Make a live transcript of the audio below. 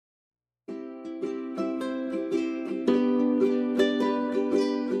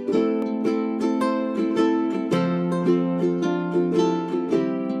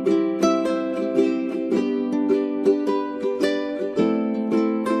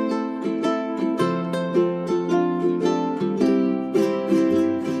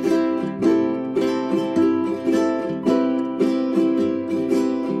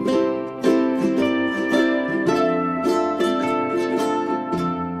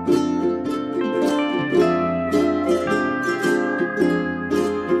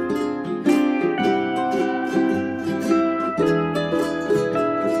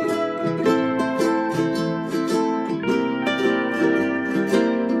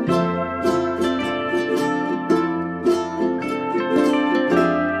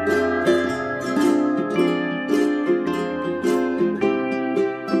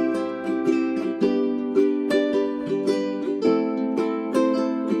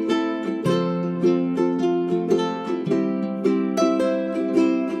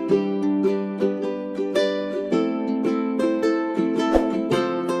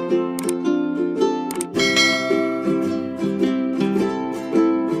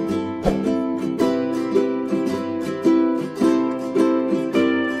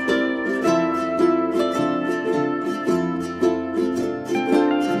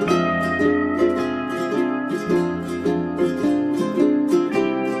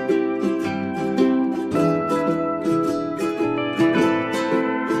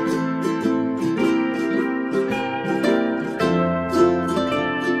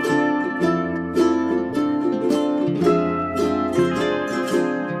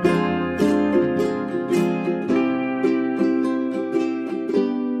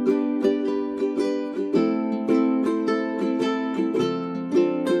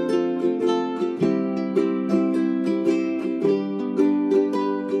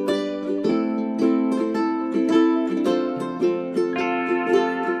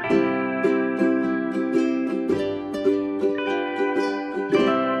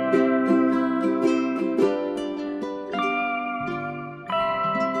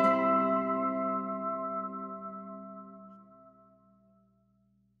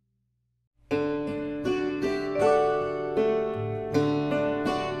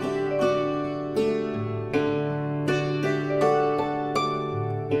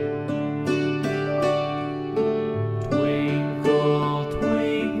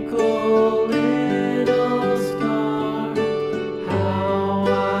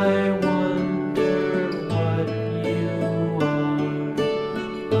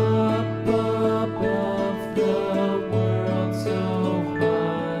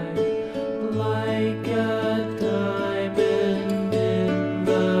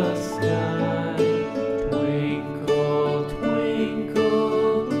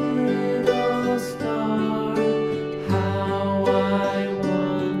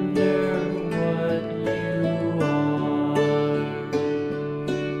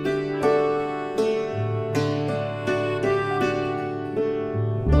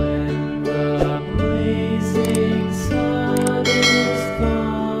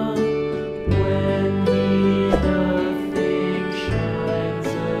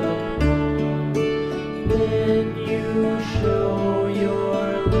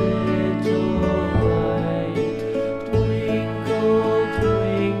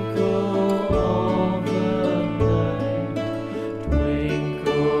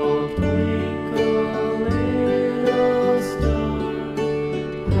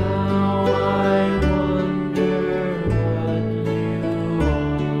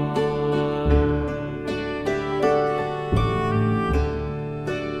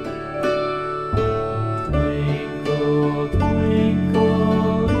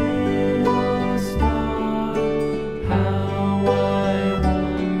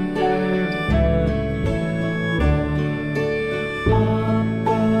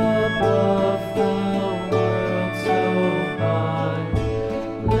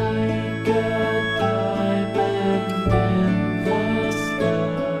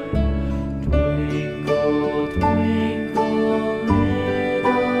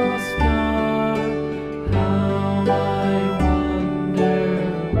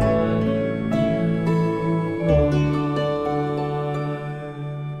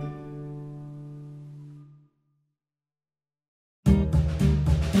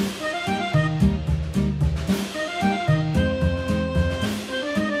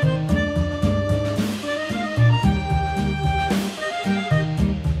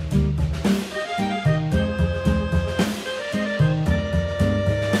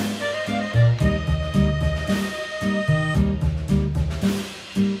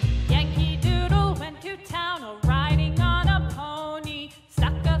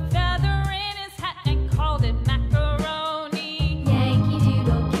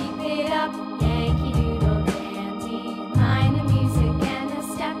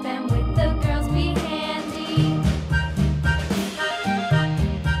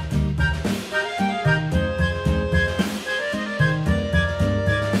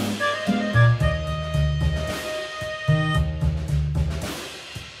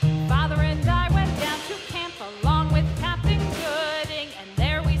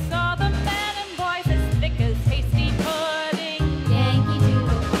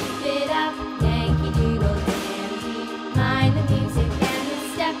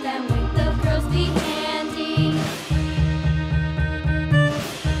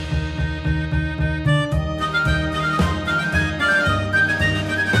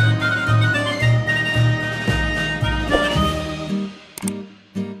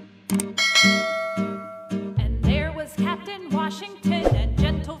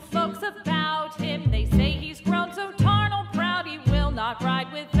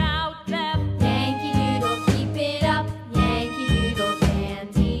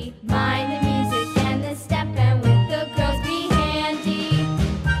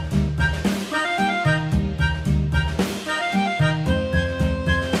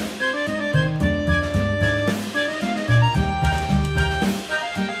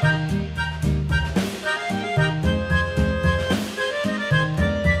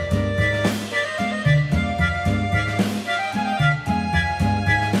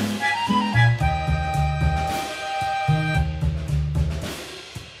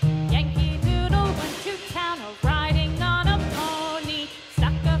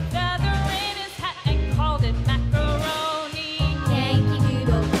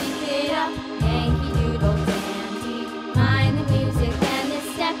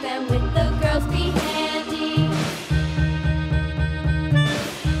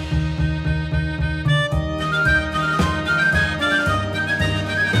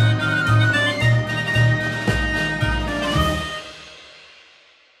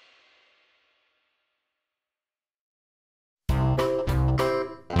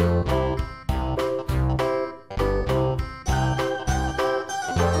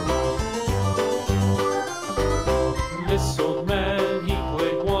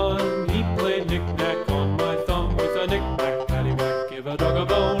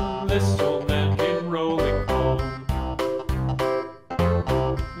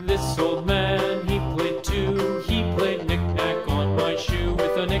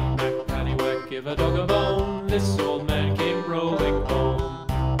a knick-knack, paddywhack, give a dog a bone. This old man came rolling home.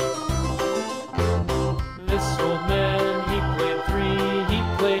 This old man, he played three. He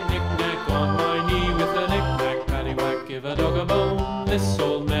played knick-knack on my knee with a knick-knack, paddywhack, give a dog a bone. This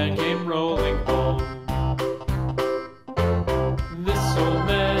old man came rolling home. This old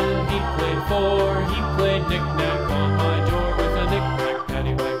man, he played four. He played knick-knack on my door with a knick-knack,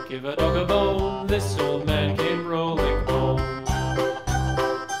 paddywhack, give a dog a bone. This old man came rolling home.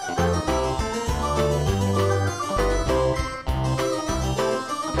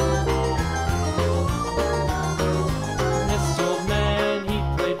 This old man, he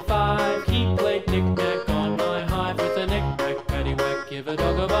played five. He played knick-knack on my hive with a knick-knack, paddywhack, give a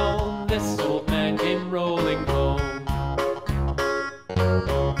dog a bone. This old man came rolling home.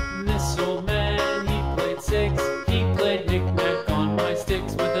 This old man, he played six. He played knick-knack on my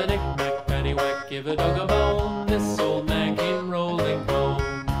sticks with a knick-knack, paddywhack, give a dog a bone. This old man came rolling home.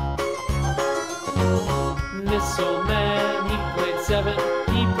 This old man, he played seven.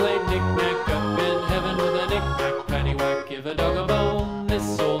 He played knick-knack up in heaven with a knick-knack, paddywhack, give a dog a bone.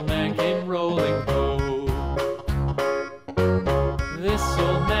 This old man came rolling home. This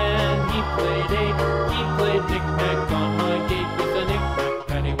old man, he played eight. He played knick-knack on my gate with a knick-knack,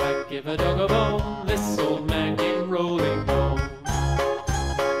 paddywhack, give a dog a bone. This old man came rolling home.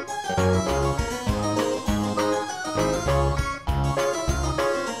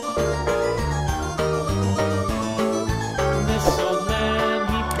 This old man,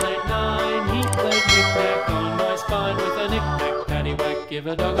 he played nine. He played knick-knack on my spine with a knick-knack, paddywhack, give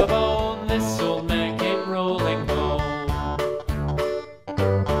a dog a bone. This